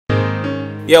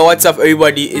Yo, what's up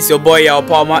everybody, it's your boy Yaw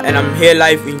Palmer and I'm here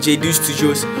live in JhayDheeBeatz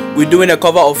Studios. We're doing a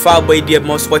cover of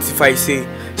fireboyDML Spotify Say.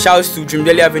 Shouts to Dream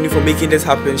Daily Avenue for making this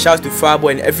happen. Shouts to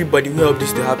Fireboy and everybody who helped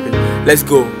this to happen. Let's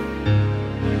go.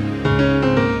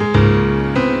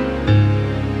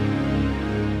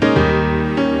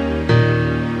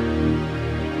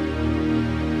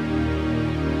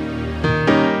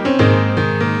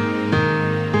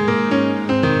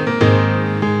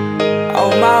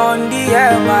 On the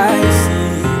MIC,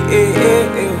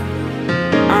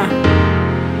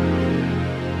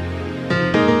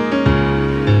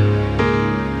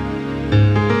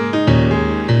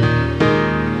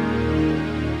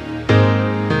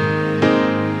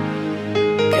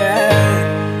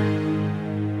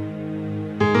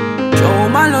 Joe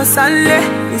Malo Sale,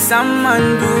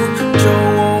 Nisamandu,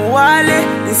 Joe Wale,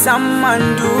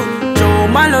 Nisamandu, Joe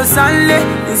Malo Sale,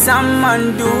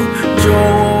 Nisamandu,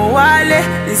 Joe Wale,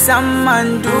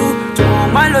 Nisamandu, Joe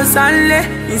Malo Sale,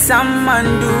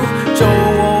 Nisamandu,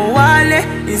 Joe Wale,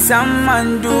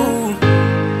 Nisamandu.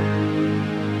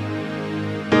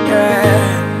 Yeah.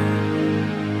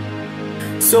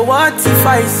 So what if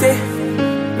I say,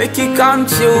 make you come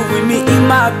chill with me in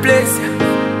my place?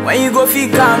 When you go fi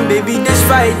come, baby, this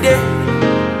Friday,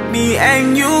 me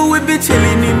and you will be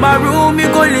chilling in my room. We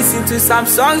go listen to some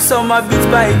songs on my beats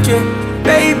by Jay.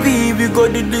 Baby, we go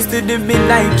do this to the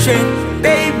midnight train.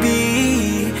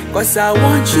 Baby, cause I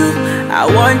want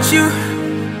you,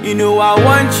 you know I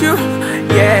want you,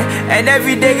 yeah. And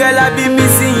every day, girl, I be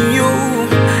missing you.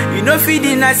 You know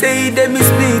feeding, I say they miss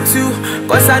me too.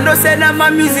 Cause I know say that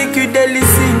my music you they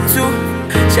listen to.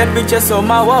 Share pictures on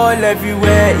my wall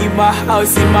everywhere. In my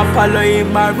house, in my parlor,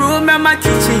 in my room, and my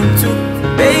kitchen too.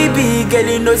 Baby, girl,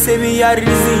 you know say me I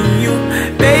reason you.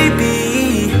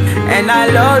 Baby, and I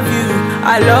love you,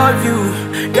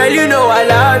 girl, you know I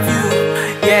love you.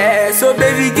 Yeah, so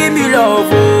baby, give me love,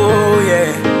 oh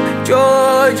yeah. Jo,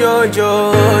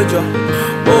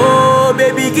 oh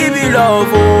baby, give me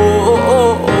love, oh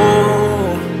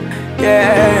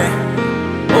yeah.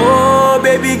 Oh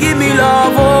baby, give me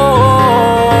love,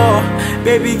 oh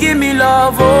baby, give me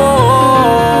love,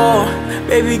 oh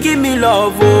baby, give me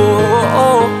love,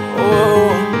 oh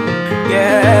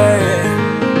yeah.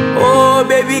 Oh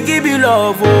baby, give me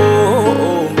love,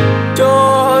 oh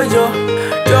Jojo,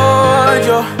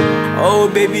 oh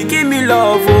baby, give me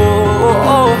love,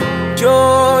 oh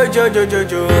Jojo,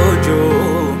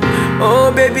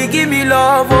 oh baby, give me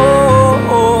love,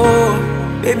 oh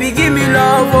baby, give me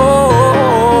love,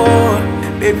 oh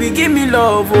baby, give me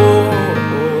love, oh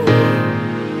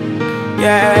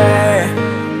yeah.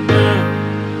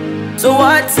 So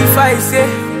what if I say,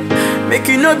 make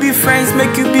you no be friends,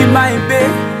 make you be my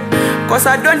babe? Cause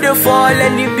I don't dey fall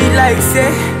and it be like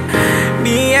say,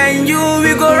 me and you,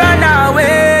 we go run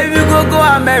away, we go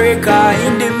America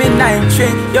in the midnight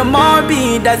train. Your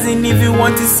mommy doesn't even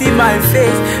want to see my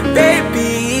face,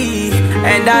 baby.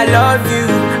 And I love you,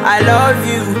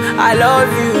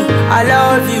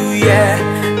 yeah.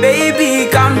 Baby,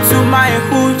 come to my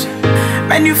hood.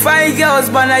 Many fine girls,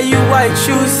 but now you I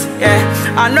choose, yeah.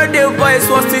 I know the boys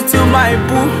want to steal my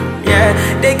boo, yeah.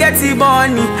 They get the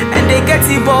money and they get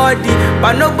the body,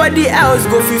 but nobody else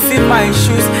go fulfill my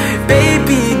shoes.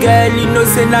 Baby girl, you know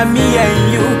say na me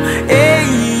and you, hey.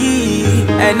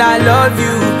 And I love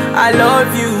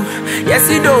you, yes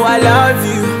you know I love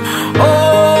you.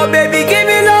 Oh baby, give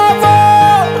me love,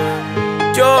 oh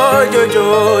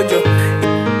Jojo.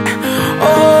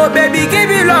 Oh baby, give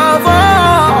me love,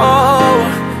 oh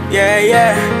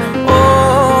yeah.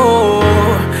 Oh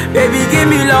baby, give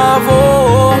me love,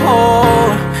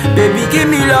 oh baby, give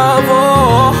me love,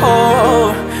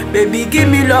 oh baby, give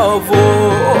me love,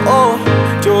 oh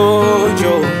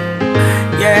Jojo,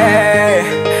 yeah.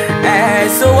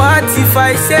 So what if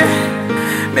I say,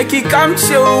 make you come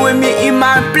chill with me in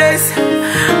my place?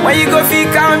 When you go fi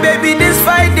come, baby, this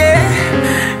Friday,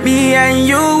 me and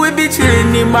you will be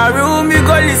chilling in my room. We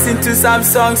go listen to some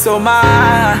songs on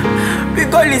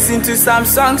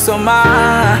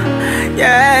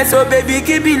yeah. So baby,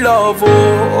 give me love,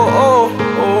 oh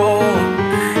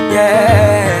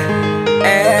yeah.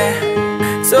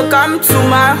 So come to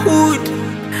my hood.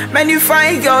 Many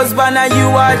fine girls, but now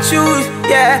you I choose,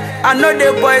 yeah. I know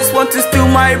the boys want to steal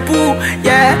my boo,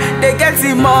 yeah. They get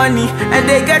the money and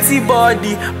they get the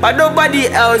body, but nobody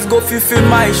else go fulfill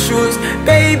my shoes.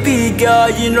 Baby girl,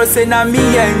 you know say na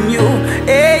me and you,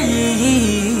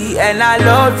 hey. And I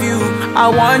love you, I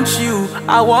want you,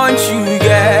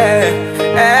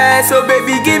 yeah. So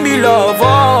baby, give me love,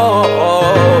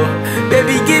 oh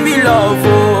baby, give me love,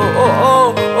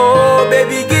 oh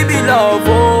baby, give me love,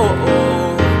 oh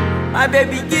my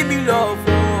baby, give me love.